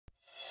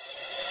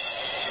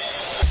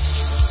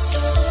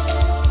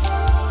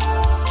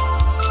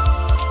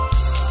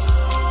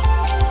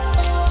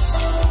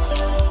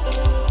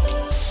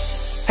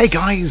Hey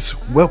guys,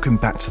 welcome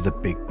back to the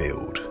big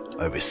build.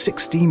 Over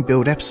 16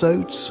 build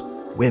episodes,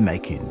 we're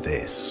making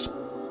this.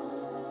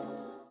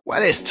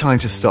 Well, it's time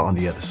to start on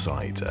the other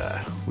side.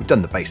 We've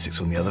done the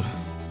basics on the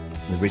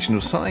original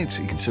side,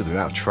 so you can see the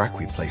route track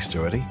we placed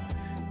already.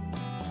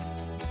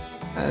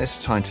 And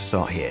it's time to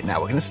start here. Now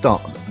we're going to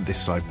start on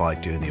this side by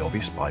doing the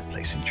obvious, by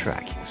placing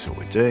track. You can see what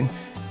we're doing.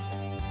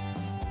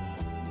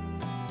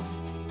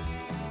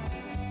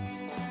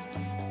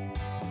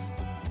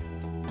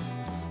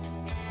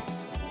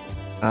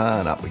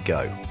 And up we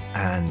go.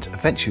 And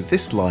eventually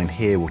this line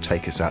here will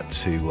take us out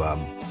to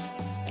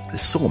the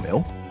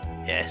sawmill.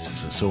 Yes,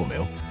 it's a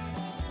sawmill.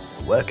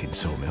 A working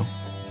sawmill.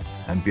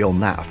 And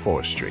beyond that, a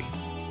forestry.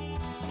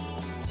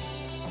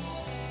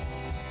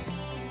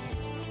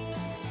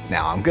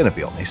 Now, I'm going to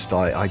be honest,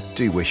 I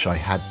do wish I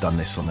had done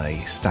this on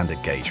a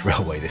standard gauge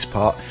railway, this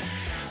part.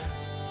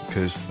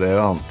 Because there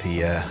aren't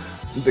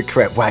the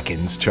correct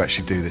wagons to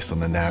actually do this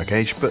on a narrow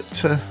gauge.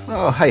 But,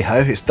 oh, hey ho,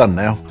 it's done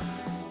now.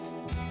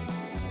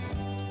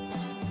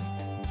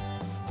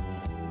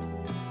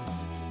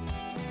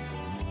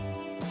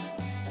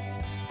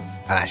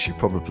 And actually,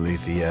 probably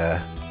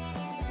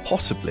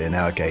possibly a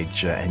narrow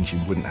gauge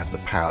engine wouldn't have the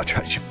power to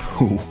actually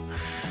pull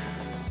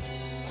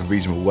a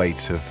reasonable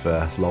weight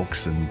of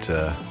logs and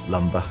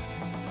lumber.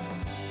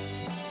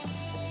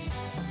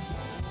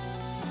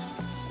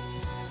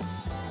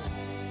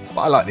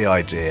 But I like the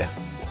idea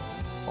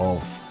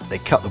of they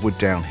cut the wood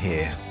down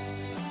here,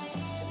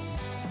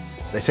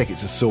 they take it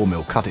to the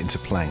sawmill, cut it into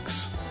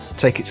planks,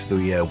 take it to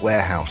the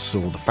warehouse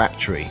or the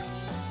factory,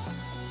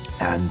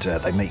 and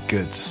they make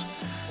goods.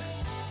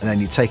 And then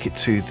you take it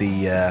to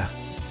the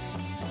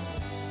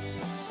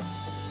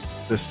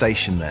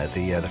station there,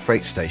 the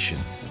freight station,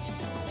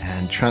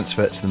 and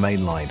transfer it to the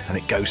main line, and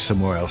it goes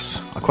somewhere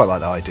else. I quite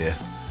like that idea.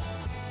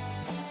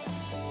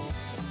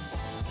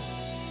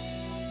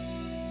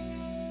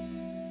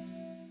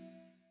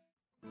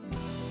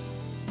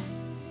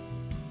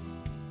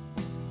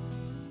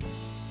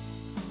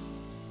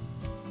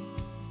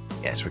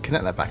 Yes, we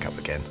connect that back up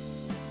again.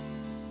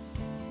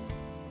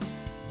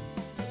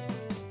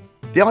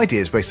 The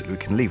idea is basically we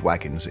can leave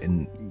wagons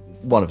in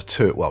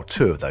two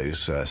of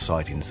those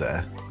sidings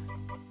there,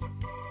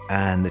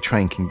 and the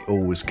train can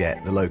always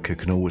get, the loco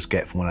can always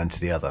get from one end to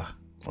the other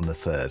on the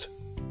third.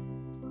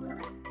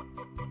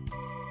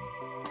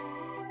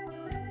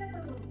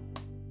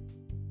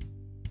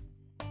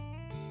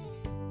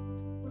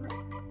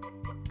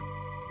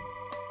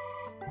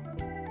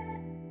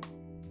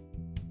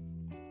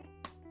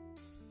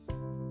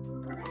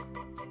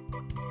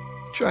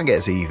 Try and get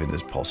as even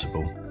as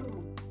possible.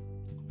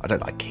 I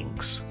don't like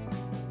kinks.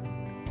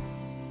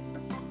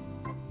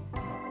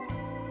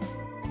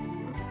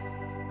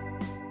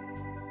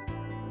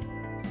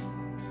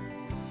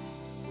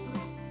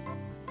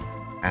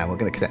 And we're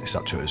going to connect this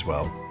up to it as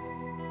well.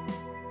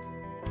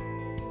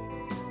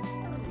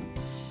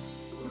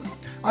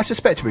 I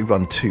suspect it will be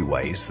run two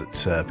ways,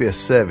 that be a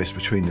service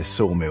between the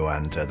sawmill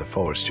and the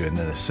forestry, and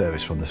then a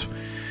service from the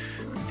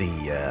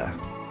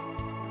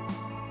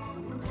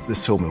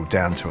sawmill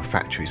down to a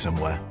factory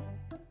somewhere.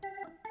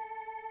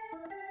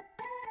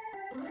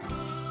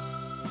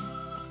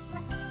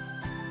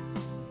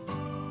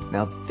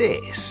 Now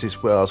this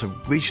is where I was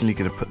originally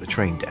going to put the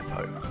train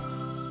depot.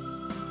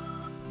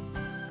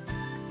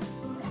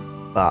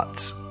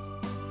 But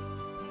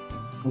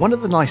one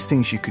of the nice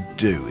things you could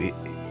do,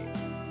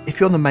 if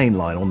you're on the main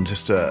line on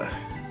just a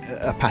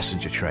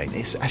passenger train,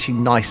 it's actually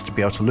nice to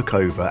be able to look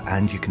over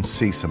and you can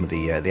see some of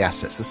the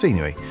assets, the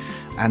scenery.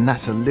 And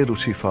that's a little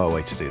too far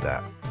away to do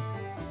that.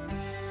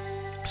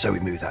 So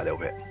we move that a little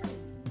bit.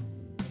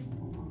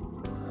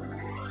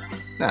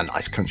 Now,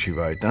 nice country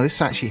road. Now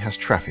this actually has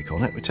traffic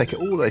on it. We'll take it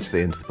all the way to the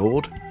end of the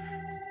board.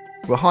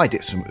 We'll hide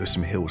it with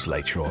some hills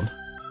later on.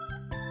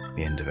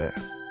 The end of it.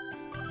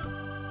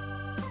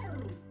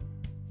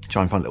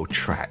 Try and find a little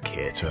track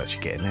here to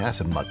actually get in there. That's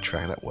a mud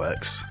track, that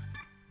works.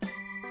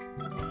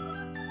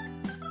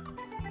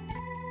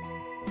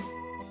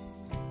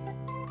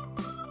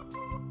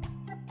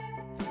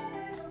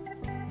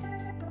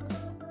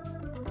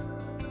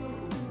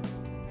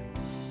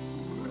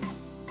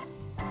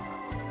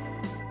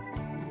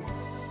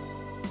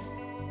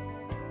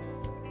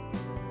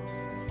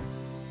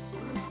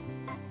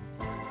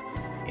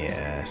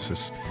 Yes,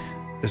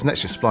 there's an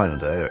extra spline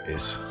under there, it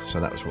is. So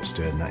that was what's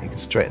doing that. You can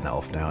straighten that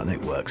off now and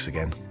it works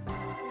again.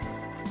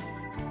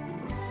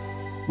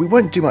 We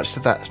won't do much to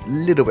that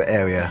little bit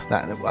area.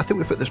 I think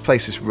we put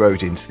this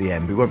road into the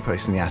end. We won't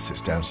place any assets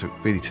down, so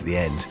really to the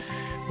end.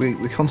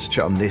 We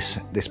concentrate on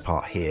this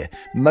part here,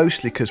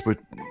 mostly because we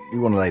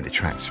want to lay the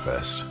tracks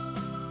first.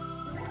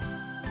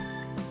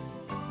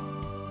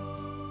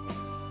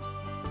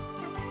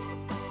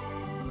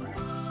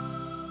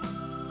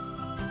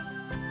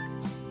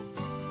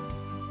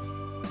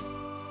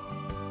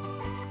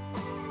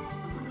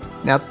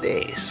 Now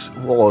this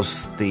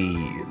was the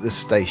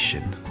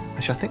station.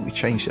 Actually, I think we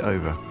changed it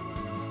over.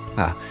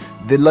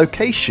 The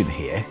location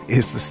here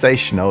is the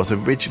station I was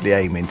originally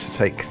aiming to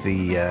take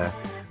the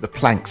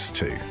planks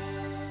to.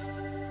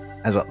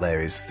 As up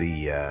there is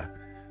the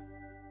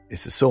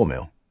is the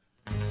sawmill.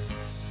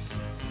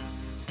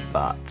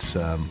 But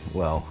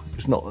well,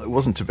 it's not. It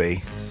wasn't to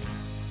be.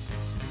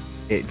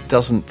 It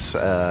doesn't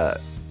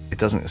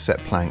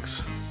accept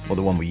planks. Well,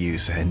 the one we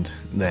use, and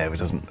there, it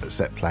doesn't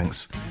accept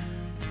planks.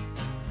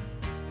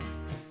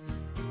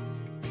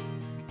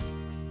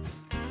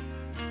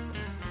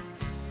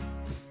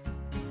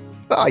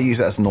 But I use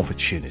it as an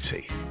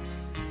opportunity.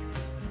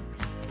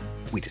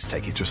 We just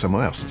take it to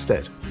somewhere else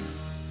instead.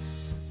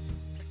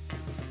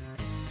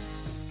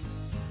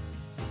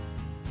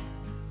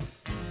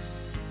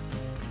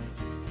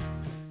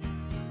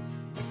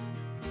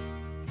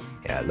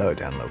 Yeah, lower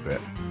down a little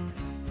bit.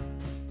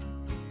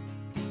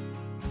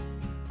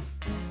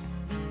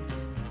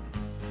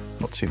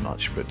 Not too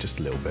much, but just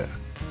a little bit.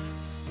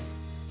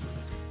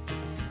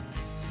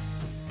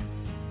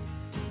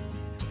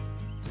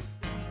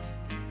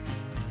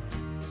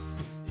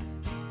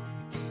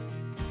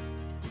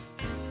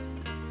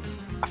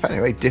 I found it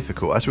very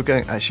difficult as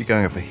we're actually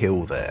going up a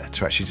hill there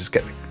to actually just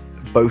get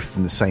both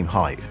in the same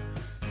height.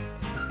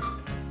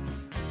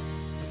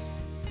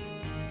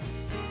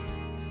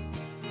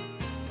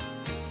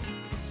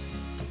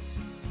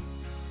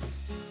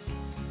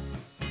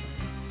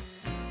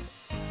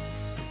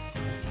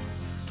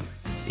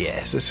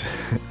 Yes,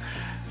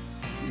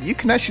 you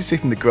can actually see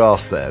from the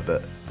grass there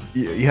that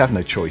you have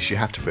no choice, you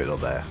have to put it on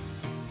there.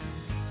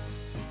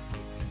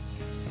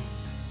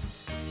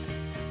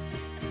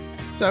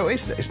 So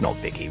it's not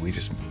biggie, we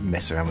just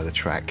mess around with the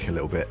track a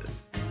little bit.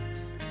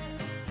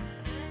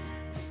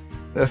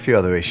 There are a few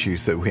other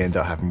issues that we end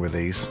up having with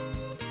these.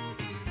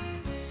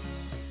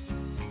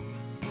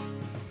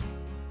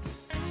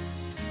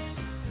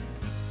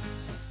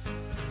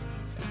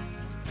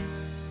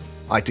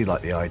 I do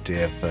like the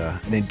idea of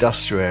an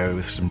industrial area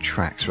with some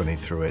tracks running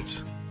through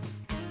it.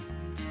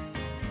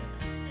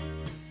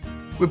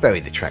 We'll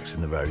bury the tracks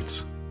in the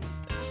roads.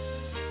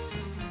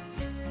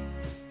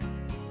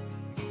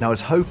 Now I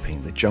was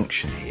hoping the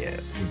junction here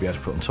we'd be able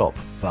to put on top,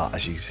 but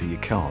as you see you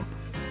can't.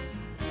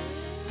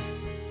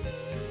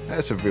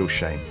 That's a real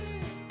shame.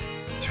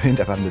 So we end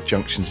up having the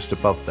junction just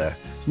above there.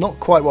 It's not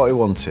quite what we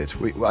wanted.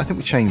 I think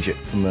we change it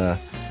from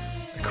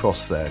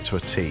across there to a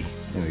T.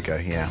 There we go,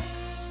 yeah.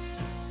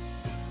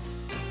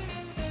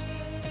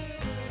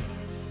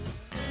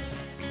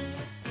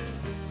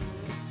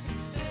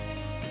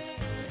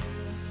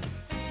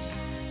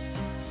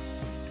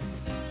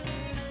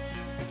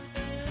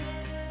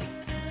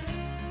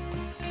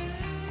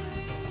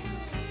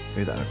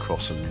 Move that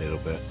across a little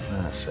bit.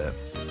 That's it.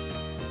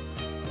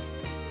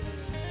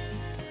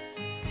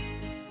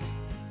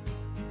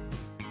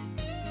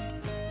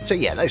 So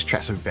yeah, those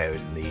tracks are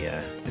buried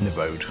in the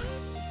road.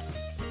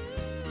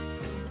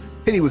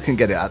 Pity we can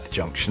get it at the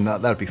junction.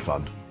 That'd be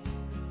fun.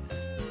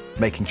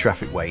 Making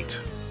traffic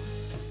wait.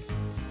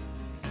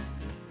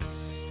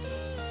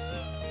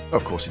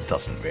 Of course, it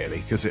doesn't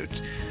really, because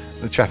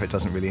the traffic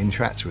doesn't really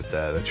interact with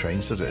the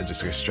trains, does it? It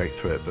just goes straight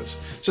through it. But it's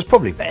just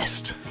probably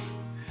best.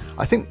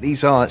 I think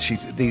these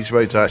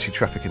roads are actually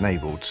traffic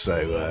enabled,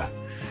 so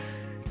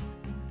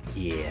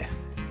yeah,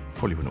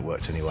 probably wouldn't have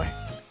worked anyway.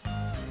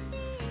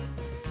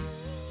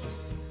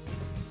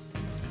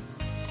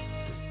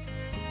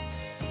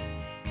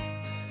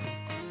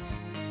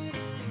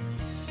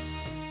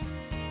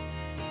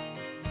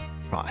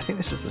 Right, I think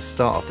this is the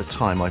start of the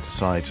time I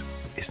decide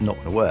it's not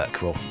going to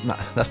work. Well, no,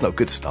 that's not a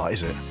good start,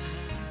 is it?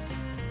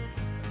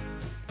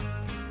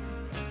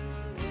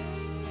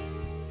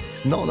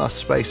 Not enough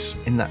space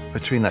in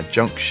between that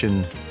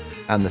junction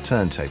and the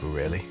turntable,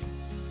 really.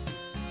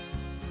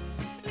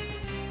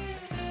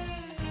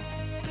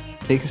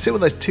 You can see what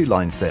those two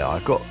lines there are.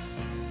 I've got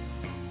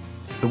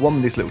the one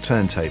with these little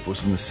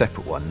turntables and the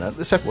separate one.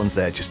 The separate one's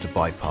there just to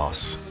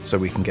bypass, so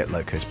we can get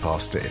locos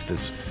past it if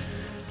there's...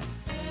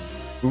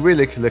 We're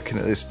really looking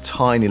at this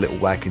tiny little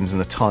wagons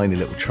and a tiny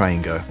little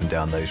train go up and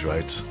down those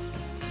roads.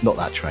 Not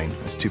that train,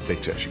 it's too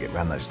big to actually get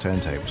around those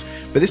turntables.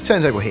 But this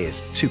turntable here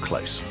is too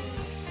close.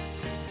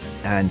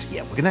 And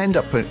yeah, we're going to end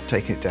up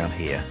taking it down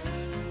here.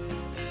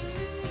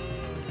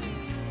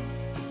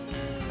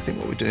 I think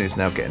what we're doing is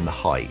now getting the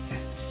height.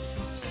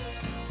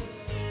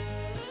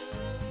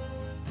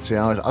 See,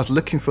 I was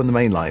looking from the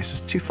main line. It's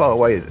just too far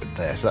away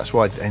there, so that's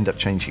why I end up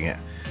changing it.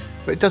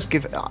 But it does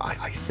give,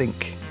 I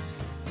think,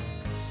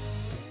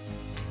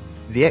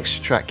 the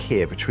extra track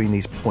here between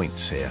these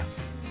points here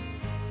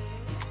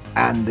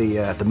and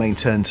the main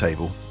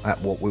turntable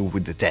at what we were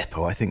with the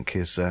depot, I think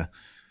is.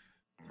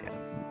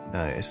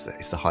 No,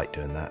 it's the height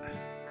doing that.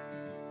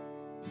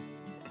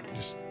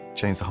 Just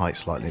change the height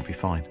slightly, it'll be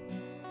fine.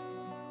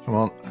 Come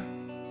on.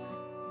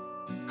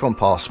 Come on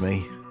past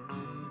me.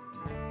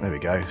 There we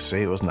go.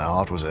 See, it wasn't that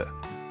hard, was it?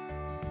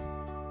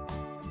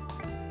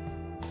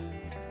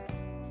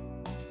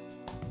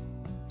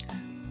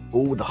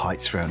 All the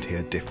heights around here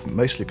are different,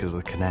 mostly because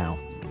of the canal.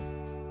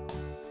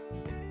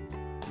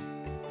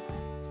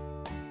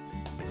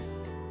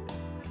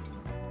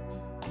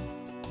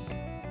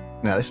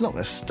 Now, it's not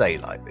going to stay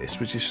like this,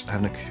 we're just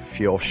having a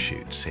few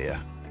offshoots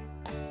here.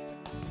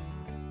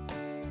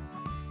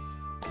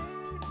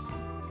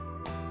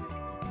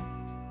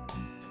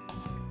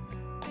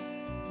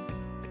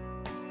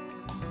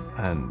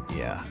 And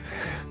yeah.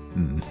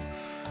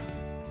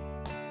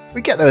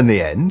 We get there in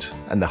the end,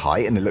 and the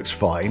height, and it looks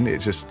fine.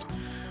 It's just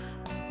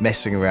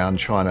messing around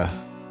trying to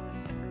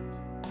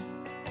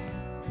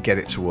get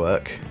it to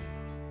work.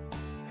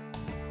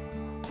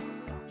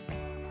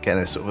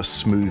 Getting a sort of a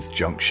smooth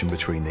junction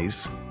between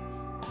these.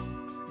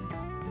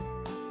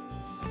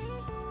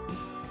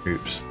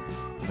 Oops.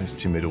 Those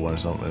two middle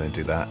ones aren't going to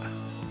do that.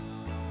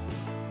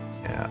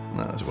 Yeah,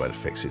 that was a way to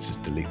fix it.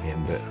 Just delete the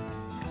end bit.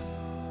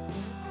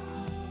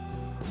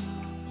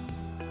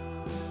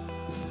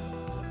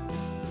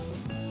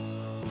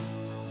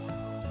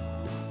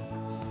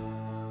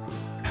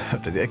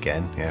 Did it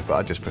again, yeah, but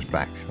I just pushed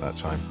back that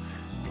time.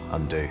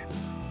 Undo.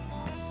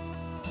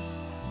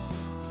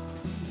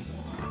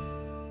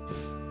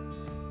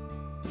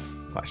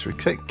 Right, so we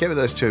get rid of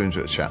those two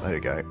into the chat. There we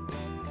go.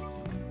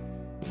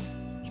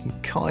 You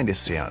can kind of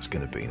see how it's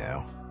going to be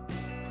now.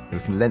 We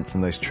can lengthen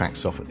those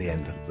tracks off at the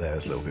end there a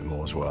little bit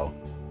more as well.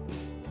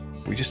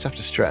 We just have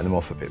to straighten them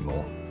off a bit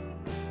more.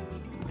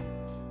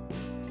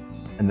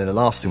 And then the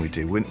last thing we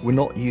do, we're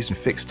not using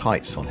fixed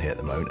heights on here at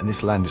the moment, and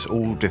this land is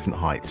all different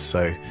heights,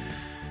 so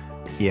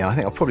yeah, I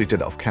think I'll probably do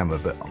that off camera,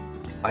 but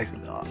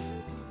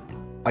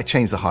I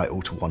changed the height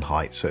all to one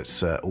height, so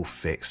it's all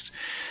fixed.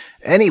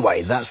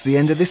 Anyway, that's the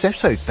end of this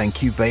episode.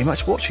 Thank you very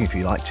much for watching. If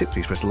you liked it,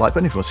 please press the like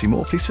button. If you want to see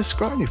more, please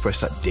subscribe and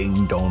press that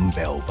ding-dong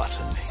bell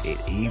button. It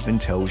even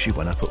tells you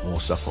when I put more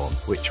stuff on,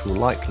 which will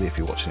likely, if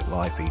you're watching it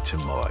live, be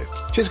tomorrow.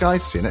 Cheers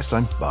guys, see you next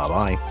time.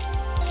 Bye-bye.